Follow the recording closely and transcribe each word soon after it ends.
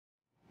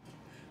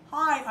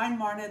Hi, I'm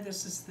Marna.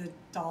 This is the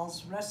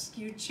Dolls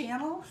Rescue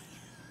channel.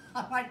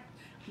 I'm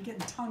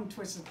getting tongue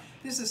twisted.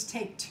 This is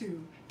take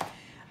 2.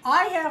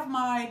 I have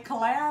my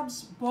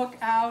collabs book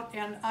out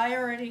and I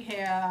already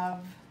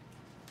have,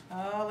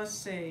 let's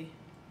see,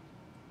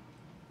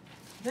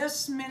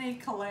 this many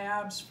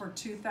collabs for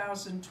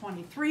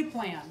 2023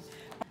 planned.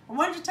 I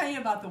wanted to tell you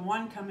about the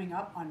one coming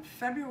up on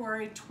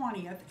February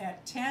 20th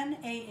at 10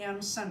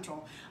 a.m.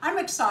 Central. I'm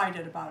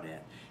excited about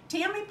it.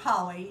 TAMMY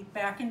POWLEY,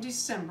 back in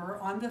December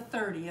on the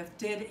 30th,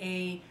 did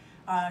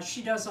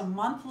she does a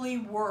monthly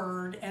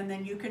word, and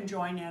then you can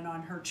join in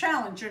on her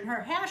challenge. And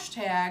her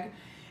hashtag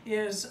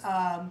is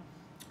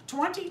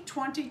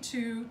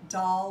 2022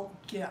 doll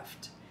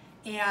gift.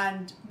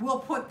 And we'll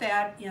put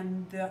that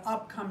in the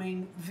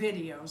upcoming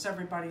videos.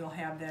 Everybody will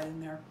have that in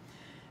their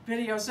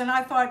videos. And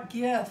I thought,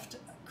 gift,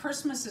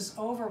 Christmas is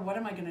over, what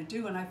am I going to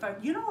do? And I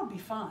thought, you know what would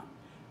be fun?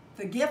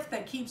 The gift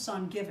that keeps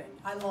on giving.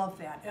 I love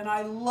that. And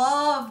I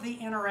love the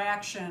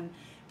interaction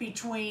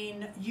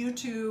between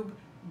YouTube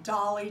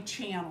dolly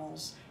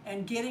channels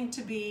and getting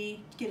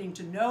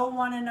to know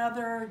one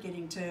another,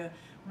 getting to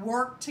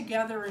work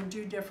together and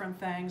do different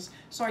things.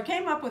 So I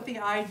came up with the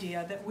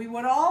idea that we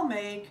would all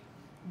make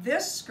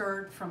this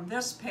skirt from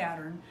this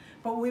pattern,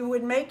 but we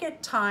would make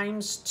it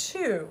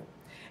 ×2.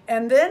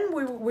 And then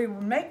we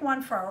would make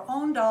one for our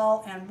own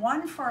doll and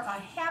one for a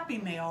Happy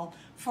Mail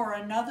for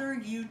another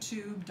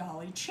YouTube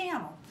dolly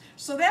channel.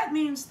 So that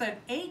means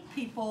that 8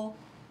 people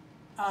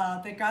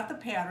that got the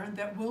pattern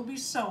that will be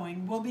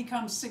sewing will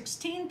become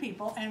 16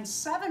 people, and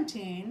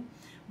 17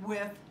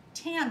 with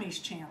Tammy's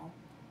channel,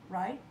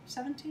 right?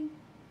 17?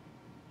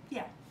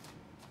 Yeah.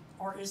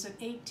 Or is it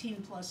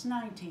 18 plus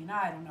 19?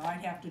 I don't know.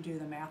 I'd have to do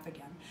the math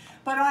again.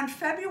 But on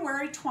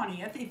February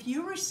 20th, if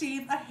you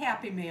receive a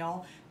Happy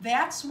Mail,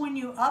 that's when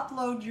you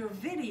upload your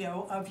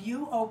video of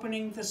you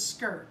opening the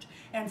skirt.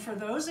 And for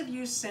those of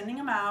you sending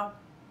them out,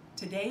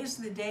 today is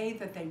the day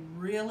that they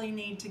really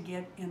need to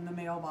get in the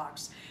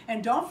mailbox.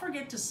 And don't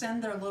forget to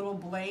send their little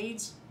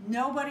blades.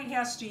 Nobody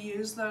has to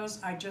use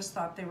those. I just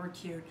thought they were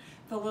cute.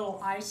 The little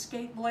ice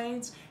skate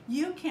blades.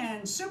 You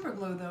can super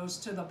glue those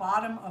to the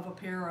bottom of a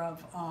pair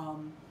of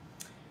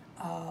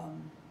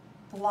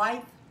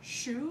Blythe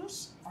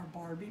shoes or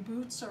Barbie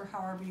boots, or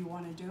however you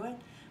want to do it,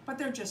 but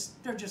they're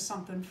just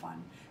something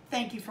fun.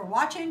 Thank you for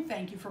watching,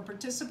 thank you for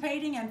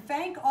participating, and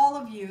thank all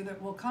of you that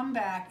will come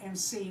back and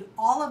see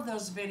all of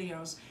those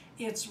videos.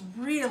 It's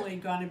really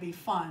going to be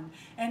fun,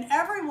 and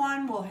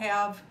everyone will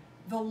have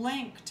the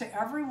link to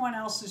everyone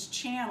else's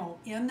channel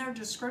in their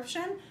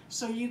description,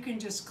 so you can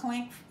just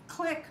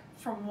click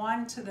from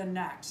one to the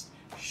next.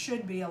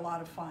 Should be a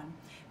lot of fun.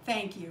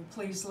 Thank you.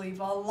 Please leave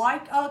a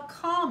like, a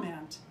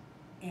comment,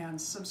 and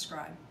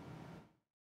subscribe.